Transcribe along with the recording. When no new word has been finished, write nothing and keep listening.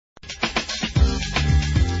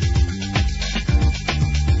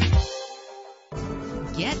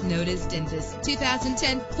noticed in this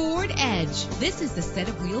 2010 Ford Edge. This is the set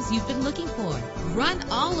of wheels you've been looking for. Run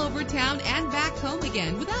all over town and back home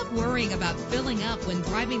again without worrying about filling up when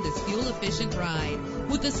driving this fuel-efficient ride.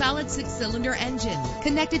 With a solid 6-cylinder engine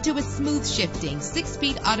connected to a smooth shifting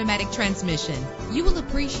 6-speed automatic transmission, you will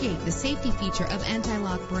appreciate the safety feature of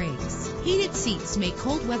anti-lock brakes. Heated seats make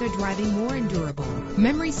cold weather driving more endurable.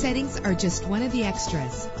 Memory settings are just one of the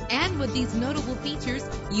extras. And with these notable features,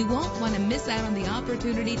 you won't want to miss out on the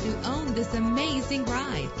opportunity to own this amazing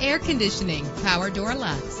ride. Air conditioning, power door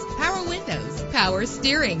locks, power windows, power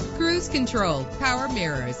steering, cruise control, power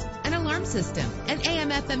mirrors, an alarm system, an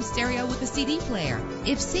AM/FM stereo with a CD player.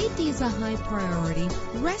 If safety is a high priority,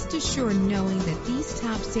 rest assured knowing that these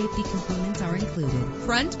top safety components are included.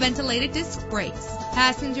 Front ventilated disc brakes,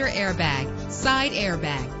 passenger airbag, side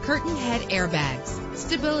airbag, curtain head airbags,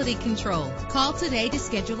 stability control. Call today to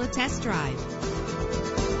schedule a test drive.